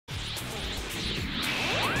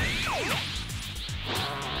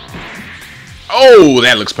Oh,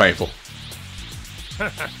 that looks painful.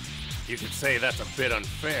 You could say that's a bit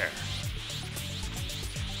unfair.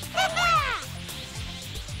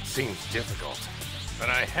 Seems difficult, but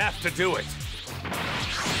I have to do it.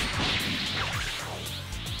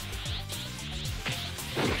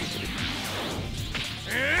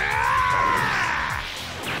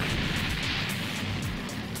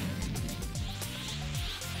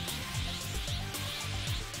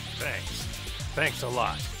 Thanks. Thanks a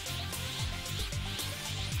lot.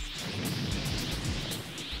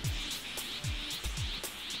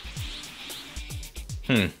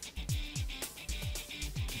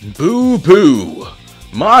 Boo Boo.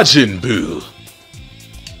 Majin Buu.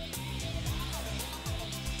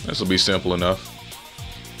 This will be simple enough.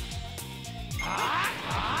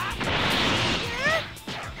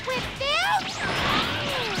 Without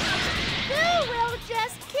Boo will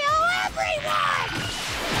just kill everyone!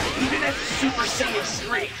 Even as a Super Saiyan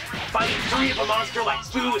 3, fighting 3 of a monster like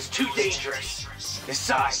Buu is too dangerous.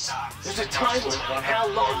 Besides, there's a time limit on how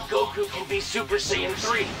long Goku can be Super Saiyan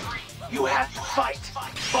 3. You have to fight.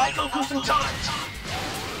 Buy Goku some time.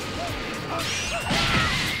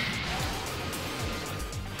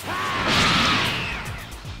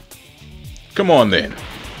 Come on then.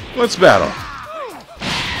 Let's battle.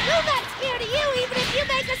 Boo's not scared of you even if you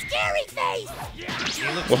make a scary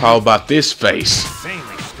face! Well, how about this face?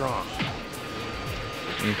 Insanely strong.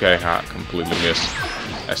 Okay, I completely missed.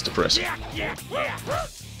 That's depressing.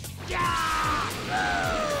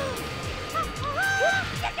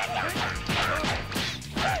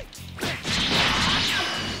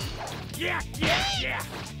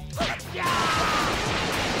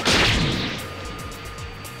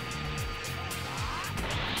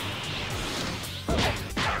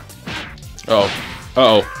 Oh.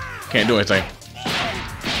 Uh-oh. Can't do anything.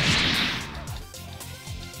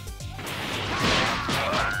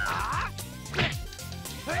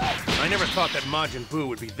 I never thought that Majin Buu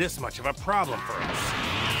would be this much of a problem for us.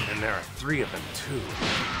 And there are 3 of them, too.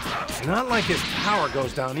 It's not like his power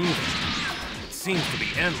goes down either. It seems to be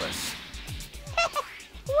endless.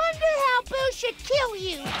 Wonder how Boo should kill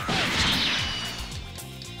you!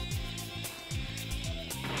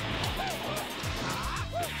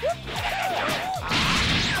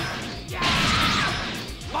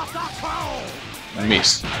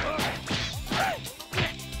 Miss.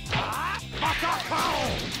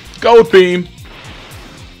 Gold beam.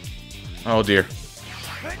 Oh dear.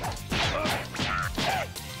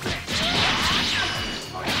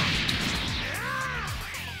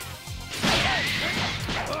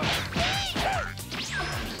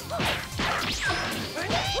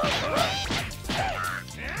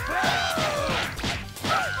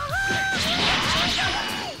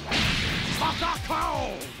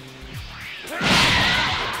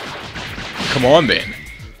 Come on then.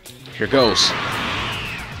 Here goes.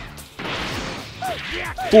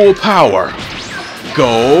 Full power.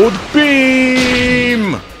 Gold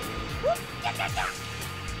beam.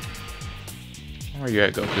 Where you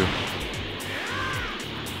at, Goku?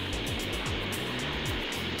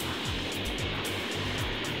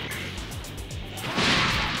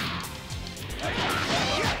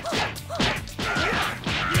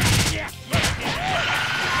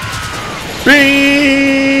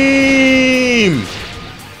 Beam!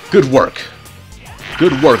 Good work.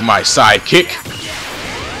 Good work, my sidekick.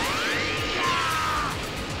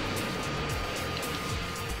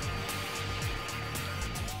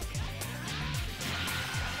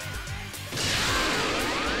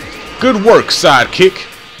 Good work, sidekick.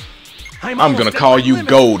 I'm gonna call you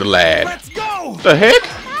Gold Lad. Let's go! The heck?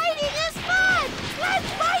 Fighting is fun! Let's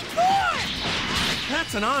fight more!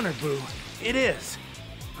 That's an honor, Boo. It is.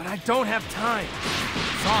 But I don't have time.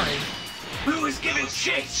 Sorry. Boo is giving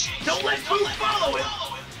chase. Don't let Boo follow him.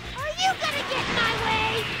 Are you gonna get in my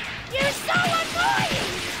way? You're so annoying!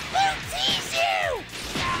 Boo tease you!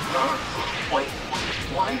 Wait.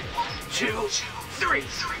 1, 2, 3.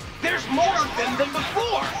 There's more of them than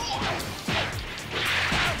before.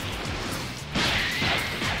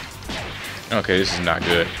 Okay, this is not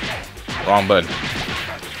good. Wrong button.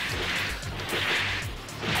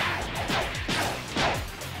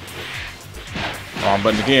 Wrong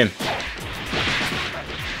button again.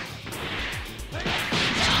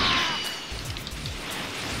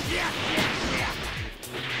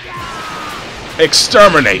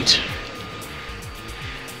 Exterminate.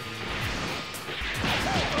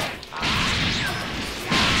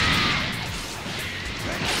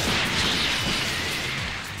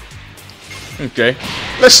 Okay,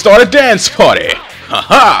 let's start a dance party.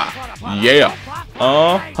 Haha. Yeah.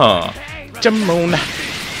 Jamona.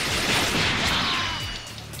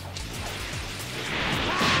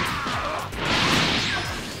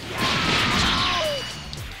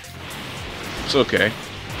 It's okay.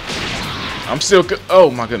 I'm still good. Oh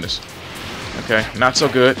my goodness. Okay, not so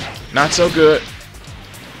good. Not so good.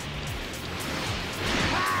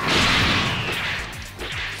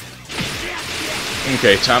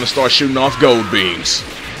 Okay, time to start shooting off gold beams.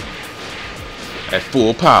 At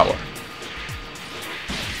full power.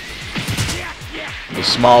 The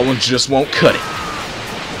small ones just won't cut it.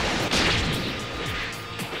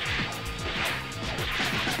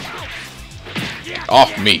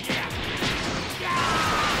 Off me.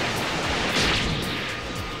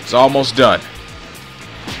 It's almost done.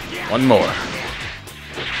 One more.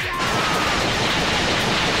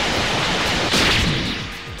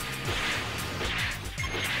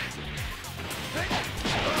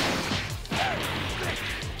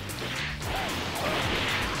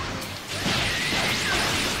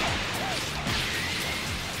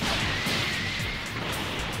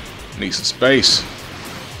 Need some space.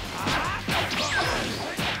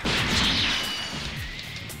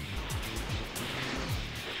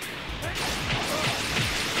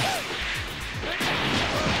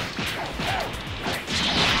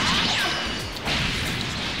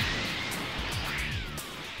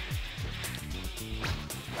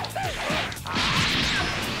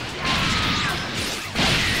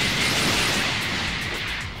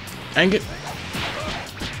 Dang it.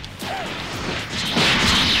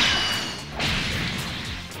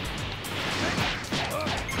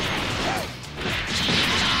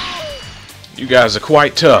 You guys are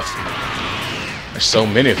quite tough. There's so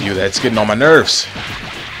many of you that's getting on my nerves.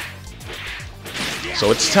 So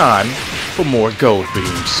it's time for more gold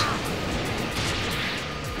beams.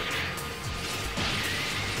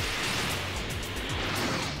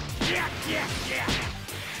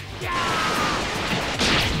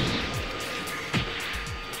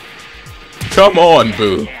 Come on,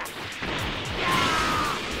 Boo.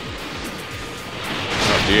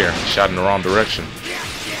 Oh dear, shot in the wrong direction.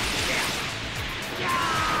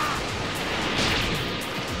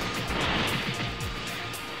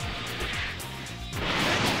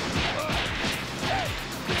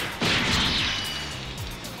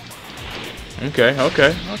 Okay,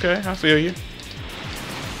 I feel you.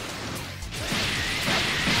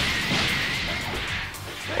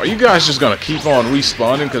 Are you guys just gonna keep on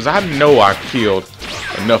respawning? Because I know I killed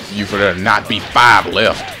enough of you for there to not be 5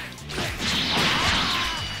 left.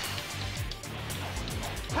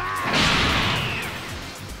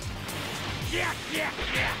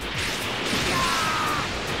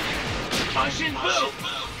 Majin Buu!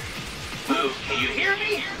 Buu, can you hear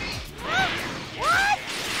me? What?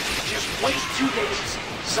 Just wait 2 days.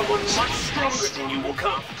 Someone much stronger than you will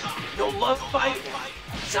come. No love fight.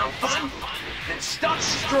 Sound fun? Then stop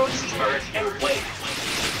destroying the earth and wait.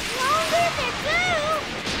 Longer than Boo?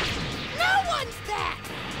 No one's that!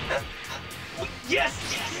 Yes!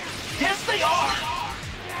 Yes, they are!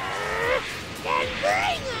 Then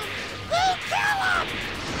bring them! Boo, kill them!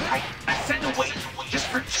 I said to wait just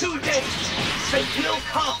for 2 days. They will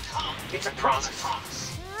come. It's a promise.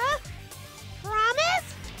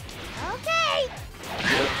 Promise? Okay.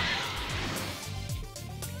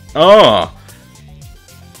 Oh.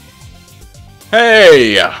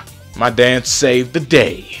 Hey! My dance saved the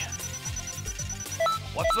day.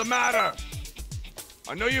 What's the matter?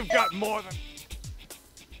 I know you've got more than...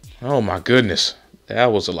 Oh my goodness. That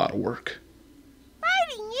was a lot of work.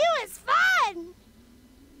 Fighting you is fun!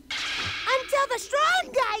 Until the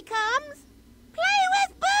strong guy comes! Play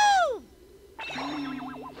with Boo!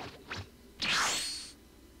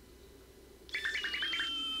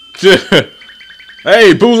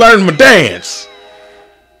 Hey, Boo learned my dance.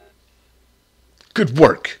 Good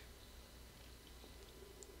work.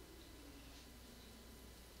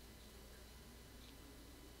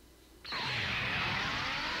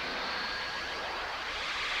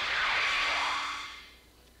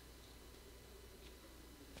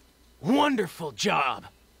 Wonderful job.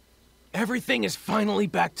 Everything is finally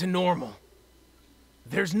back to normal.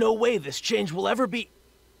 There's no way this change will ever be...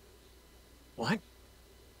 What?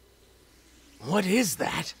 What is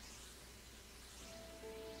that?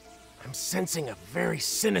 I'm sensing a very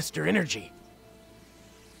sinister energy.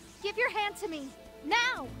 Give your hand to me,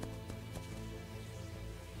 now!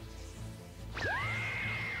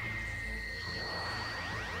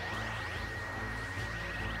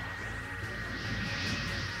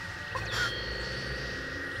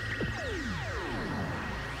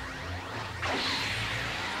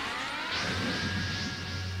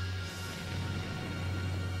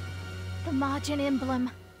 The Majin emblem.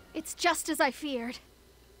 It's just as I feared.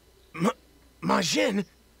 Majin?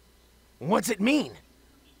 What's it mean?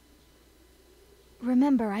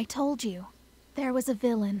 Remember, I told you. There was a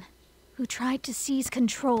villain who tried to seize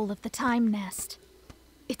control of the Time Nest.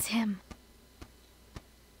 It's him.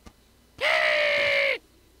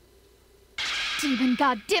 Demon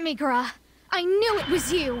God Demigra! I knew it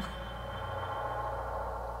was you!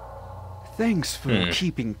 Thanks for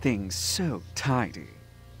keeping things so tidy.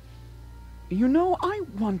 You know, I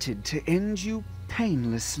wanted to end you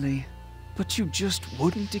painlessly, but you just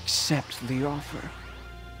wouldn't accept the offer.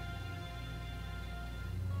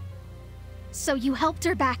 So you helped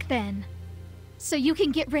her back then. So you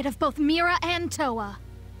can get rid of both Mira and Toa.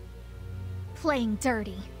 Playing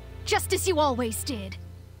dirty, just as you always did.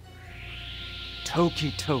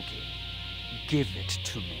 Toki Toki, give it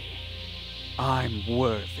to me. I'm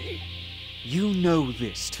worthy. You know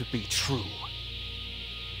this to be true.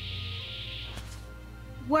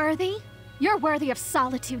 Worthy? You're worthy of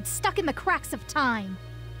solitude, stuck in the cracks of time.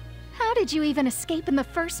 How did you even escape in the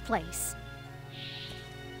first place?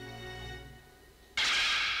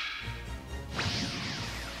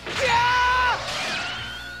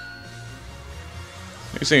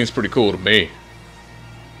 He seems pretty cool to me.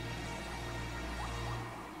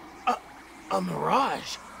 A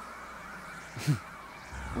mirage?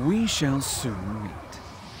 We shall soon meet.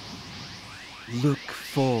 Look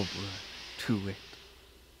forward to it.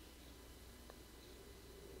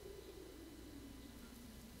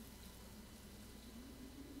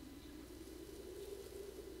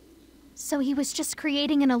 So he was just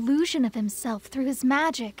creating an illusion of himself through his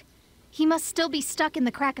magic. He must still be stuck in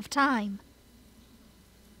the crack of time.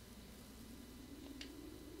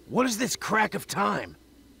 What is this crack of time?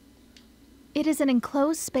 It is an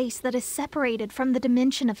enclosed space that is separated from the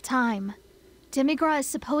dimension of time. Demigra is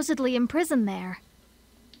supposedly imprisoned there.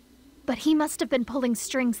 But he must have been pulling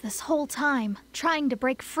strings this whole time, trying to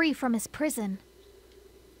break free from his prison.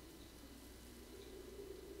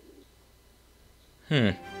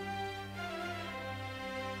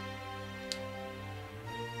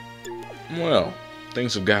 Well,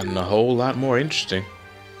 things have gotten a whole lot more interesting.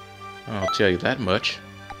 I'll tell you that much.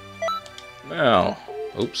 Now,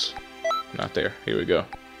 oops, not there. Here we go.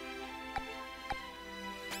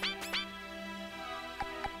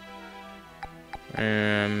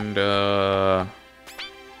 And, let's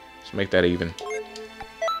make that even.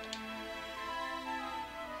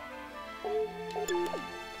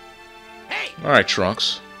 Alright,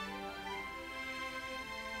 Trunks.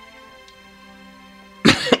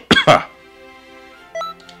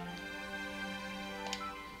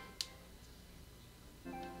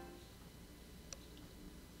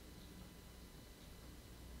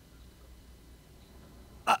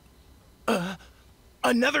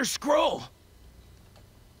 Another scroll!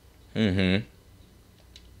 Mm-hmm.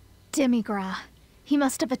 Demigra. He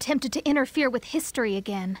must have attempted to interfere with history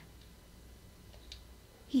again.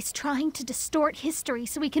 He's trying to distort history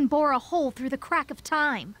so he can bore a hole through the crack of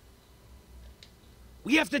time.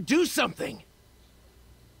 We have to do something!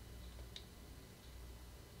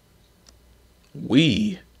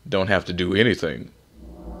 We don't have to do anything.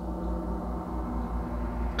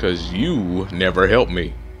 'Cause you never helped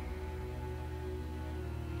me.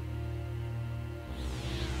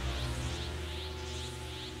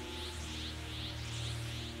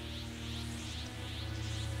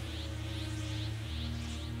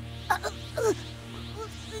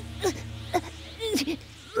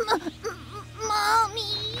 Mommy!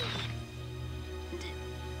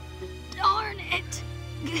 Darn it!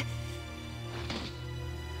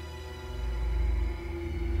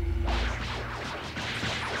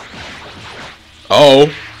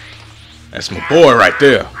 Oh, that's my boy right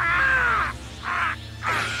there.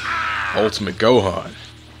 Ultimate Gohan.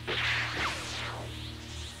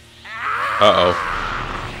 Uh-oh.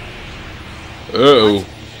 Uh-oh.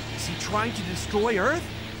 Is he trying to destroy Earth?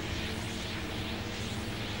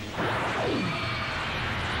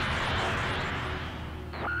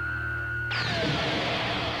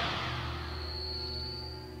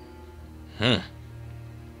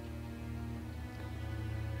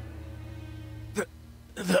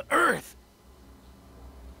 The Earth!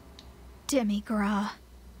 Demigra.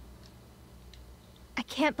 I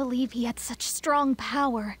can't believe he had such strong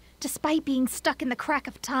power, despite being stuck in the crack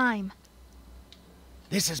of time.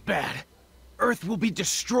 This is bad. Earth will be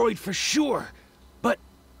destroyed for sure. But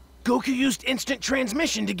Goku used instant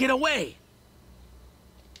transmission to get away.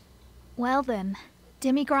 Well then,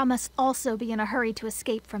 Demigra must also be in a hurry to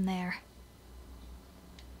escape from there.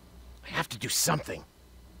 I have to do something.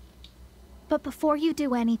 But before you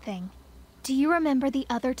do anything, do you remember the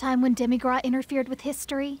other time when Demigra interfered with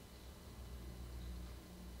history?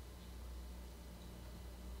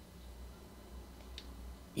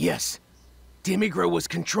 Yes. Demigra was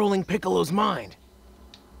controlling Piccolo's mind.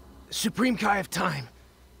 Supreme Kai of Time.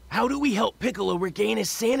 How do we help Piccolo regain his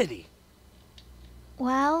sanity?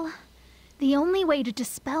 Well, the only way to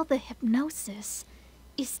dispel the hypnosis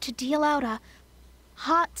is to deal out a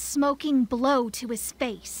hot, smoking blow to his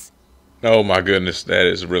face. Oh my goodness, that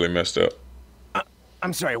is really messed up.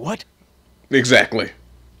 I'm sorry, what? Exactly.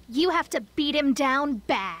 You have to beat him down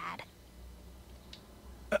bad.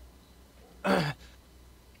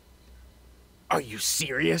 Are you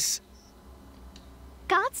serious?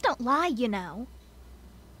 Gods don't lie, you know.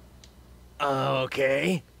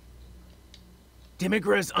 Okay.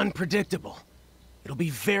 Demigra's unpredictable. It'll be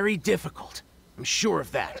very difficult. I'm sure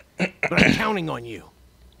of that. But I'm counting on you.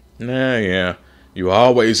 Yeah. You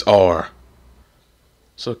always are.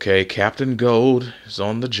 It's okay. Captain Gold is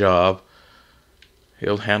on the job.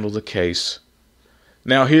 He'll handle the case.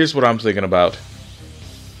 Now, here's what I'm thinking about.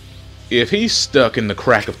 If he's stuck in the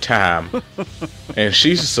crack of time, and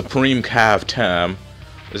she's the Supreme Kai of Time,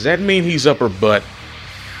 does that mean he's up her butt?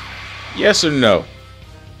 Yes or no?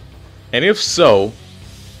 And if so,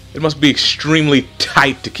 it must be extremely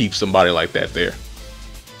tight to keep somebody like that there.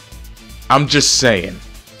 I'm just saying.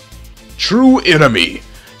 True enemy,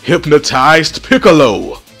 hypnotized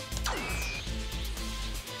Piccolo.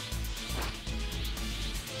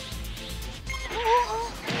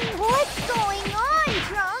 What's going on,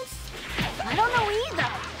 Trunks? I don't know either.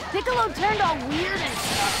 Piccolo turned all weird and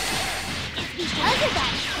stuff. It's because of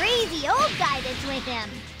that crazy old guy that's with him.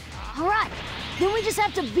 Alright, then we just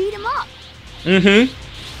have to beat him up. Mm-hmm.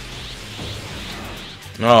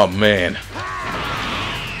 Oh, man.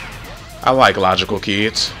 I like logical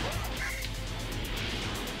kids.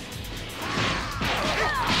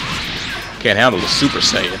 Can't handle the Super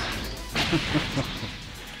Saiyan.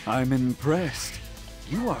 I'm impressed.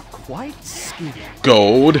 You are quite skilled.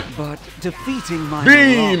 Gold. But defeating my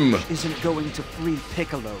Beam! mirage isn't going to free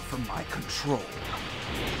Piccolo from my control.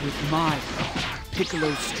 With my power,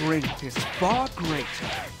 Piccolo's strength is far greater.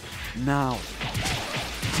 Now,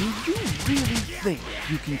 do you really think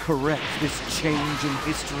you can correct this change in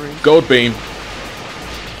history? Gold beam.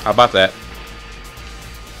 How about that?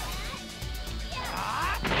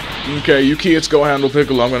 Okay, you kids go handle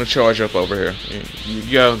Piccolo. I'm gonna charge up over here.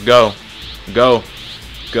 Go.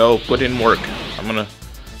 Put in work. I'm gonna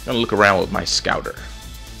look around with my scouter.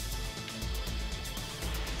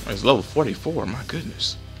 It's level 44. My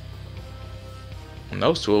goodness. And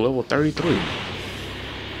those two are level 33.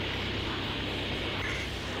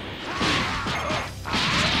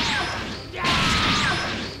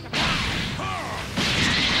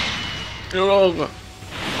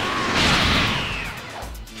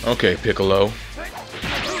 Okay, Piccolo.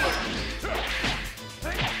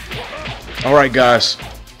 Alright, guys.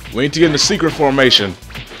 We need to get in the secret formation.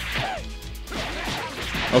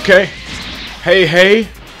 Okay? Hey.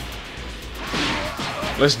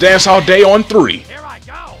 Let's dance all day on 3. Here I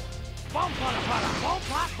go.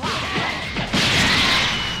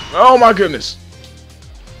 Oh my goodness.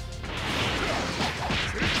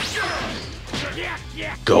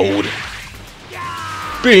 Gold.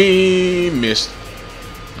 Beam. Missed.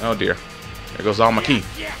 Oh dear. There goes all my key.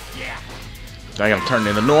 I am turning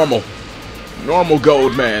into normal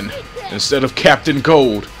Gold Man instead of Captain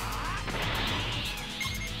Gold.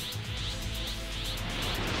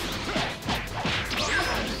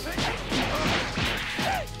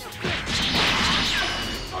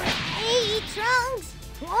 Hey, Trunks!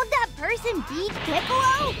 Won't that person beat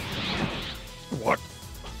Piccolo? What?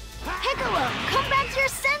 Piccolo, come back to your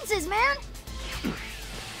senses, man!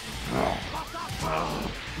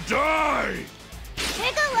 Die!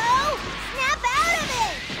 Piccolo, snap out of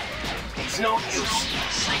it! It's no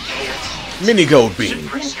use. I can't. Mini Gold Beam.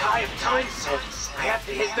 Supreme Kai of Time says I have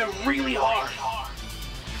to hit them really hard.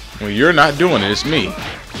 Well, you're not doing it. It's me.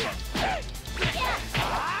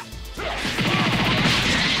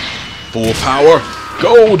 Full power.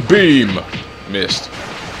 Gold Beam. Missed.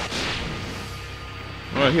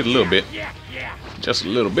 Well, I hit a little bit. Just a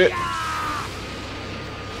little bit.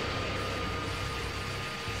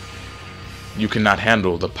 You cannot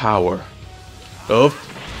handle the power of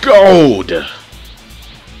gold.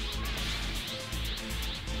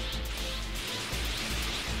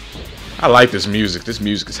 I like this music. This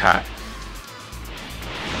music is hot.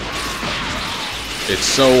 It's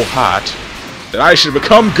so hot that I should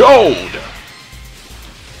become gold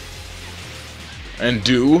and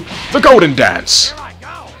do the golden dance. Here I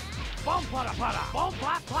go. Boom, putta, putta. Boom,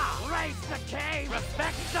 plat, plat. Raise the K.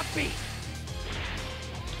 Respect the beat.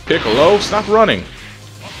 Piccolo, stop running.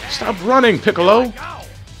 Stop running, Piccolo.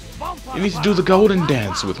 You need to do the golden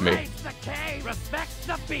dance with me. Raise the K. Respect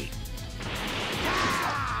the beat.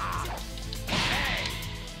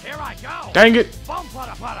 Here I go. Dang it. Boom,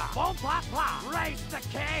 Plata plata. Boom blah blah. Raise the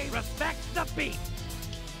cave. Respect the beat.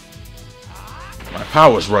 My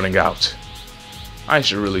power's running out. I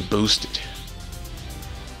should really boost it.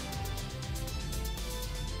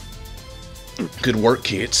 Good work,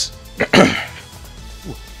 kids.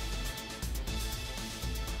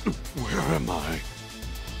 Where am I?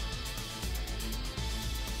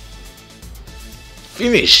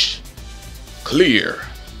 Finish. Clear.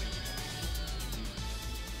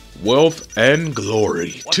 Wealth and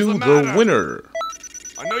glory What's to the the matter? winner.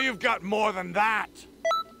 I know you've got more than that.